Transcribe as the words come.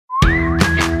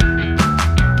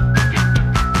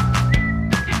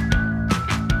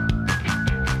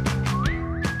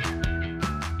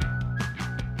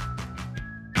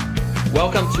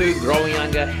Welcome to Growing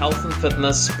Younger Health and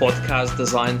Fitness podcast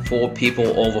designed for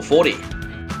people over 40.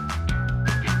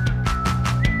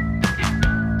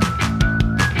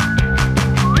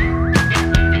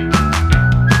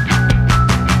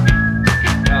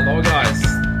 Hello guys,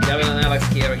 Gavin and Alex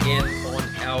here again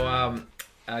on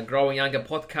our Growing Younger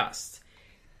podcast.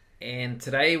 And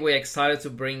today we're excited to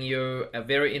bring you a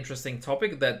very interesting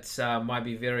topic that might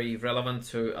be very relevant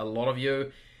to a lot of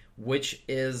you, which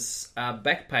is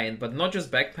back pain, but not just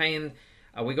back pain.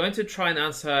 We're going to try and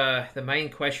answer the main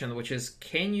question, which is,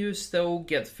 can you still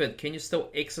get fit? Can you still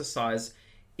exercise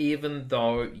even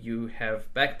though you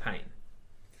have back pain?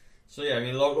 So yeah, I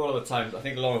mean, a lot of the time, I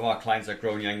think a lot of our clients that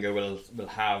Growing Younger will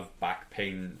have back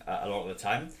pain a lot of the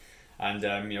time. And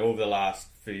over the last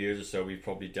few years or so, we've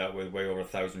probably dealt with way over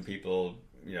 1,000 people,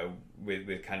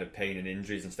 with kind of pain and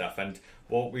injuries and stuff. And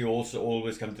what we also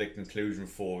always come to the conclusion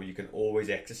for, you can always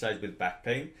exercise with back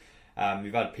pain.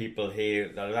 We've had people here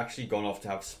that have actually gone off to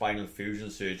have spinal fusion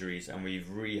surgeries, and we've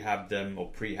rehabbed them or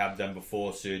prehabbed them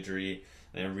before surgery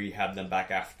and then rehabbed them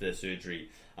back after surgery.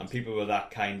 And people with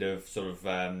that kind of sort of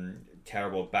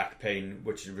terrible back pain,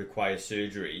 which requires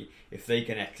surgery, if they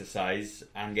can exercise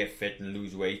and get fit and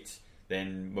lose weight,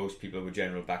 then most people with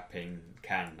general back pain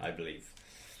can, I believe.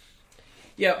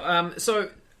 Yeah, so,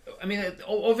 I mean,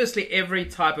 obviously every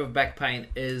type of back pain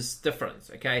is different,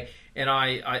 okay? And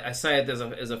I say it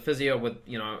as a physio with,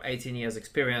 18 years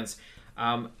experience.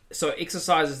 So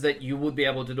exercises that you would be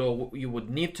able to do, or what you would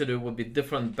need to do, would be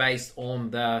different based on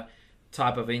the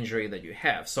type of injury that you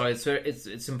have. So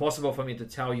it's impossible for me to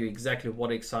tell you exactly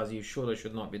what exercise you should or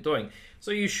should not be doing.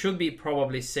 So you should be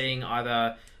probably seeing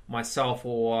either myself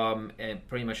or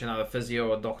pretty much another physio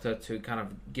or doctor to kind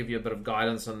of give you a bit of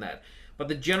guidance on that. But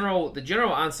the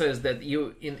general answer is that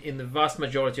you, in the vast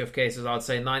majority of cases, I would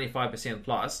say 95%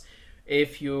 plus,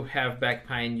 if you have back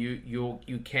pain, you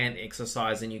can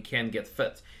exercise and you can get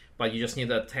fit, but you just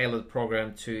need a tailored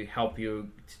program to help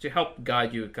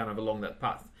guide you kind of along that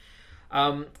path.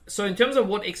 So in terms of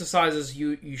what exercises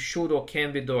you should or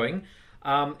can be doing,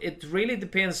 it really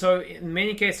depends. So in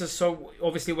many cases, so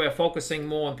obviously we're focusing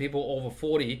more on people over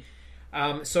 40.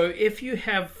 So if you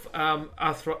have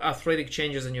arthritic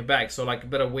changes in your back, so like a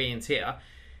bit of wear and tear,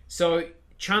 so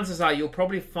chances are you'll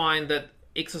probably find that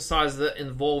exercises that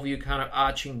involve you kind of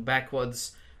arching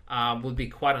backwards would be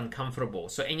quite uncomfortable.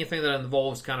 So anything that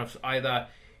involves kind of either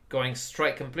going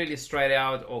completely straight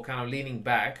out or kind of leaning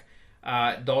back,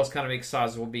 those kind of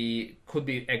exercises could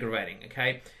be aggravating.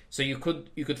 Okay, so you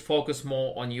could focus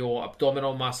more on your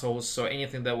abdominal muscles. So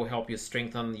anything that will help you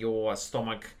strengthen your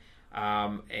stomach.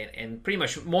 And pretty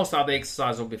much most other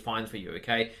exercises will be fine for you.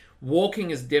 Okay, walking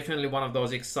is definitely one of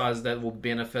those exercises that will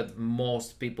benefit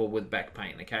most people with back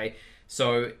pain. Okay,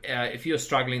 so if you're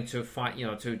struggling to find,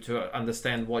 to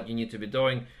understand what you need to be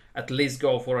doing, at least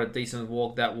go for a decent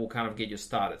walk. That will kind of get you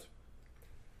started.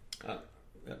 Yeah,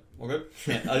 all good.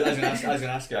 Yeah, I was going to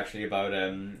ask you actually about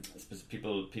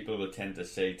people will tend to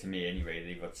say to me anyway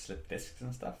they've got slip discs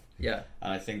and stuff. Yeah,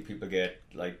 and I think people get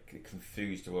like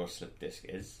confused to what a slip disc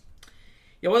is.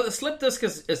 Yeah, well, the slip disc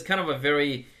is kind of a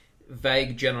very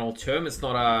vague general term. It's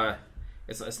not a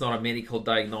medical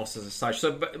diagnosis as such.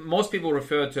 So but most people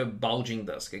refer to a bulging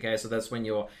disc. Okay, so that's when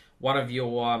one of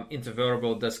your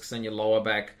intervertebral discs in your lower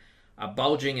back are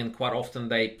bulging, and quite often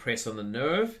they press on the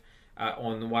nerve.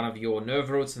 On one of your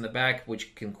nerve roots in the back,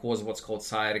 which can cause what's called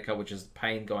sciatica, which is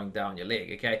pain going down your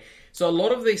leg. Okay, so a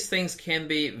lot of these things can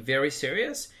be very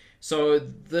serious. So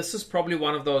this is probably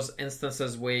one of those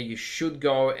instances where you should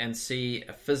go and see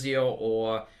a physio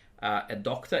or a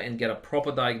doctor and get a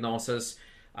proper diagnosis,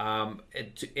 and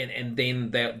then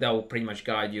they'll pretty much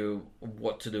guide you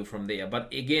what to do from there.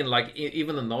 But again, like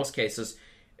even in those cases,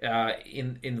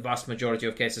 in the vast majority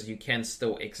of cases, you can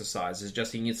still exercise. It's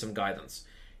just you need some guidance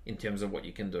in terms of what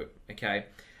you can do. Okay,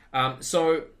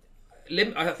 so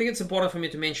I think it's important for me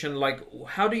to mention, like,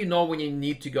 how do you know when you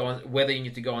need to go, whether you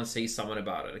need to go and see someone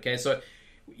about it? Okay, so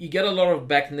you get a lot of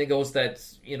back niggles that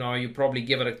you probably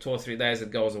give it 2 or 3 days,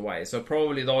 it goes away. So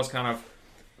probably those kind of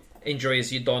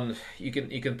injuries you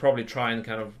can probably try and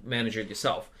kind of manage it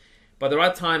yourself. But there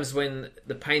are times when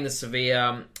the pain is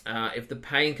severe. If the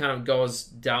pain kind of goes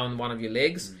down one of your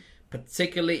legs,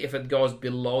 particularly if it goes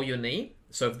below your knee.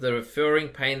 So if the referring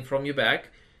pain from your back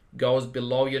goes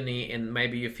below your knee and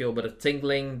maybe you feel a bit of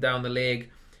tingling down the leg,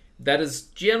 that is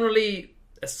generally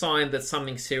a sign that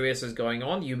something serious is going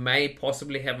on. You may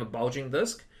possibly have a bulging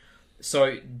disc.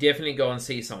 So definitely go and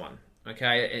see someone,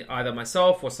 okay? Either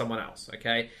myself or someone else,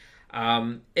 okay?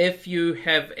 If you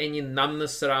have any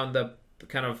numbness around the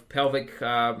kind of pelvic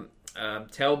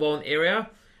tailbone area,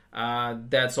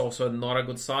 that's also not a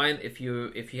good sign. If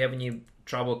you have any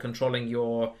trouble controlling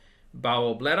your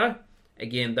bowel bladder,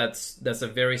 again, that's a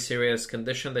very serious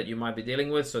condition that you might be dealing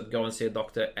with. So go and see a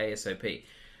doctor ASAP.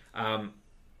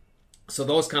 So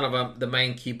those kind of the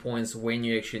main key points when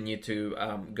you actually need to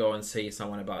go and see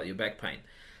someone about your back pain.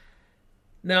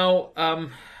 Now,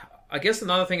 I guess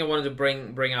another thing I wanted to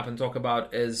bring up and talk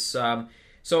about is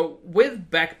so with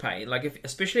back pain, like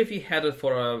especially if you had it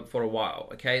for a while,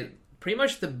 okay, pretty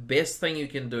much the best thing you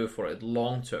can do for it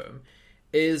long term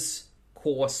is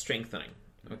core strengthening.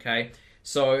 Okay,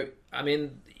 so I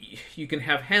mean, you can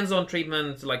have hands-on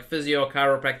treatment like physio,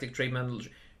 chiropractic treatment,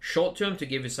 short term to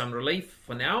give you some relief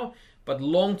for now, but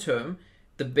long term,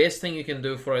 the best thing you can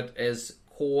do for it is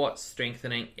core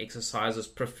strengthening exercises,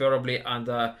 preferably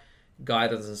under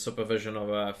guidance and supervision of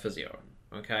a physio.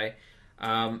 Okay,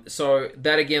 so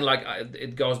that again, like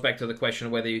it goes back to the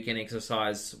question whether you can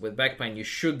exercise with back pain. You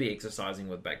should be exercising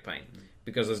with back pain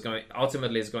because it's going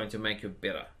to make you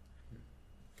better.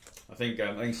 I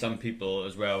think some people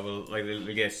as well will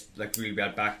they get like really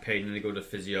bad back pain and they go to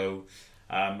physio.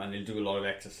 And they'll do a lot of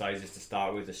exercises to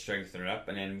start with to strengthen it up,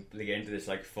 and then they get into this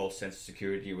like false sense of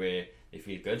security where they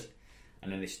feel good,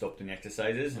 and then they stop doing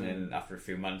exercises, and then after a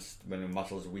few months, when the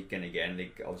muscles weaken again,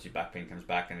 obviously back pain comes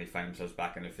back, and they find themselves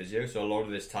back in the physio. So a lot of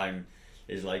this time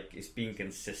is like it's being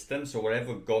consistent. So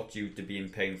whatever got you to being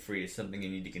pain free is something you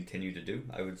need to continue to do,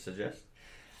 I would suggest.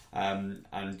 And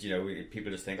you know,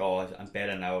 people just think, oh, I'm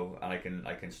better now, and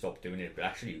I can stop doing it, but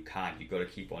actually you can't. You've got to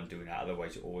keep on doing that,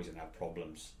 otherwise you're always gonna have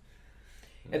problems.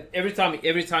 And every time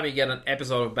you get an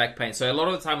episode of back pain, so a lot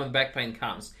of the time when back pain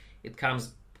comes, it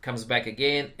comes back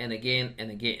again and again and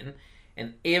again,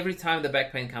 and every time the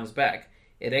back pain comes back,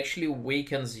 it actually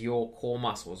weakens your core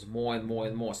muscles more and more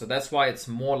and more. So that's why it's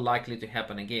more likely to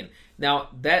happen again. Now,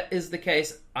 that is the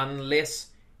case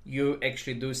unless you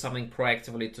actually do something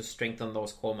proactively to strengthen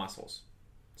those core muscles.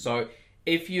 So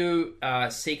if you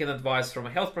seek an advice from a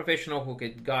health professional who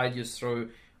could guide you through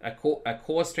a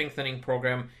core strengthening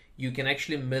program, you can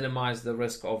actually minimize the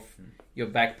risk of your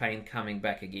back pain coming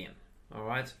back again. All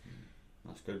right?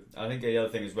 That's good. I think the other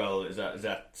thing as well is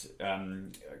that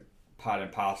part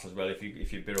and parcel as well. If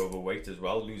you're a bit overweight as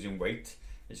well, losing weight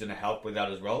is going to help with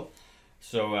that as well.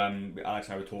 So Alex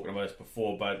and I were talking about this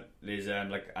before, but there's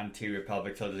like anterior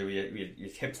pelvic tilt, where your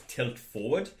hips tilt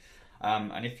forward.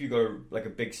 And if you got like a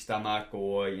big stomach,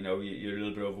 or you know you're a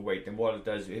little bit overweight, then what it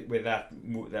does with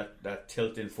that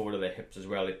tilting forward of the hips as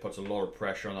well, it puts a lot of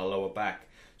pressure on the lower back.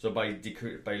 So by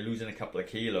losing a couple of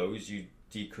kilos, you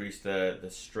decrease the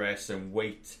stress and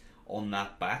weight on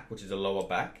that back, which is the lower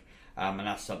back. And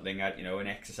that's something that, you know, an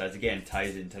exercise again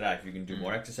ties into that. If you can do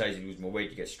more exercise, you lose more weight,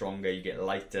 you get stronger, you get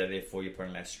lighter, therefore you're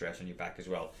putting less stress on your back as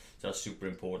well. So that's super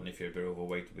important if you're a bit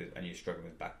overweight and you're struggling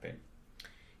with back pain.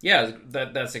 Yeah,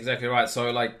 that's exactly right. So,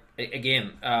 like,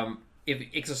 again, if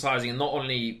exercising, not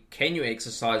only can you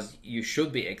exercise, you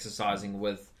should be exercising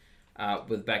with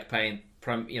back pain.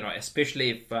 You know,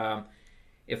 especially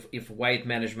if weight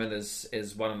management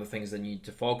is one of the things that you need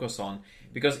to focus on,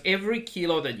 because every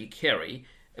kilo that you carry,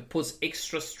 it puts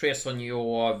extra stress on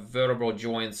your vertebral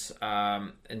joints,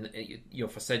 and your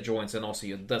facet joints, and also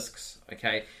your discs.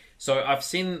 Okay. So I've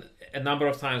seen a number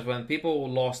of times when people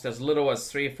lost as little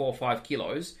as 3, 4, 5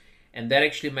 kilos, and that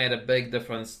actually made a big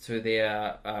difference to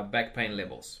their back pain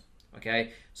levels.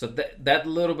 Okay, so that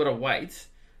little bit of weight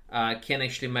can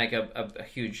actually make a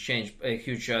huge change, a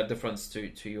huge difference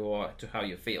to how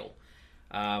you feel.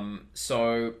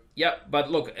 So yeah,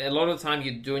 but look, a lot of the time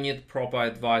you do need proper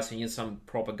advice, you need some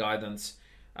proper guidance,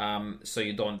 so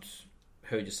you don't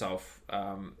hurt yourself.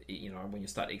 You know, when you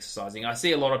start exercising, I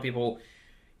see a lot of people.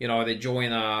 You know, they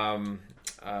join a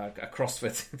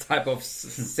CrossFit type of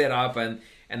setup and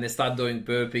they start doing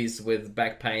burpees with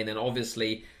back pain, and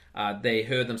obviously they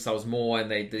hurt themselves more and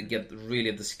they get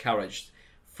really discouraged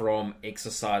from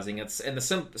exercising. And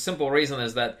the simple reason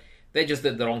is that they just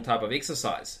did the wrong type of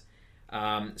exercise.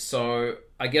 So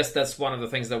I guess that's one of the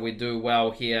things that we do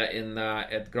well here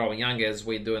at Growing Younger is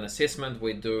we do an assessment.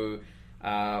 We do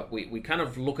we kind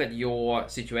of look at your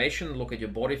situation, look at your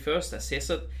body first,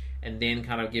 assess it, and then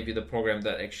kind of give you the program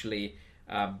that actually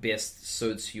best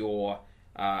suits your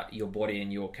body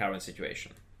and your current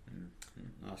situation.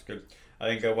 That's good. I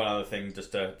think one other thing,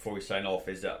 just before we sign off,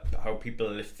 is that how people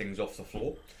lift things off the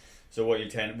floor. So one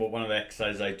of the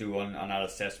exercises I do on that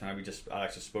assessment,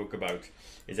 Alex just spoke about,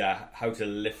 is how to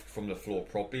lift from the floor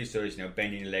properly. So it's, you know,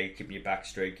 bending your leg, keeping your back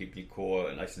straight, keeping your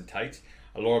core nice and tight.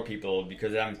 A lot of people,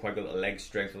 because they haven't quite got the leg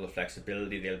strength or the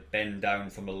flexibility, they'll bend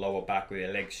down from the lower back with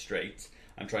their legs straight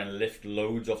and try and lift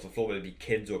loads off the floor, whether it be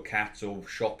kids or cats or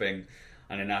shopping,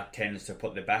 and then that tends to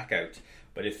put their back out.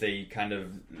 But if they kind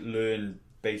of learn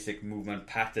basic movement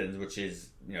patterns, which is,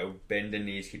 you know, bend the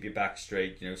knees, keep your back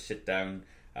straight, you know, sit down,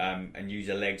 and use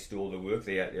your legs to do all the work.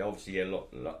 They obviously get a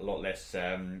lot less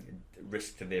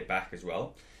risk to their back as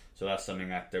well. So that's something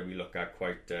that we look at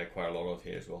quite a lot of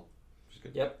here as well. Which is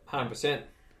good. Yep, 100%.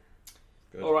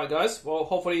 Good. All right, guys. Well,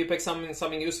 hopefully you pick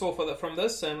something useful from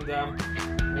this, and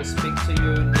we'll speak to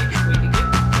you next week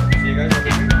again. See you guys. Have a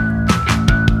good week.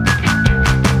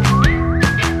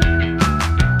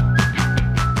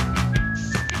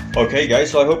 Okay, guys,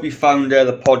 so I hope you found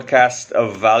the podcast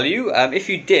of value. If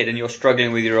you did and you're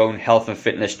struggling with your own health and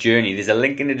fitness journey, there's a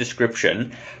link in the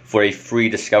description for a free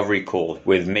discovery call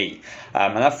with me.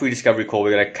 And that free discovery call,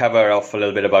 we're going to cover off a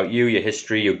little bit about you, your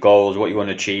history, your goals, what you want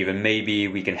to achieve, and maybe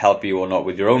we can help you or not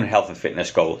with your own health and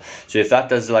fitness goal. So if that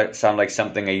does sound like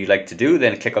something that you'd like to do,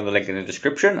 then click on the link in the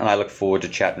description, and I look forward to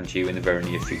chatting to you in the very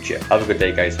near future. Have a good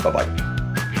day, guys. Bye-bye.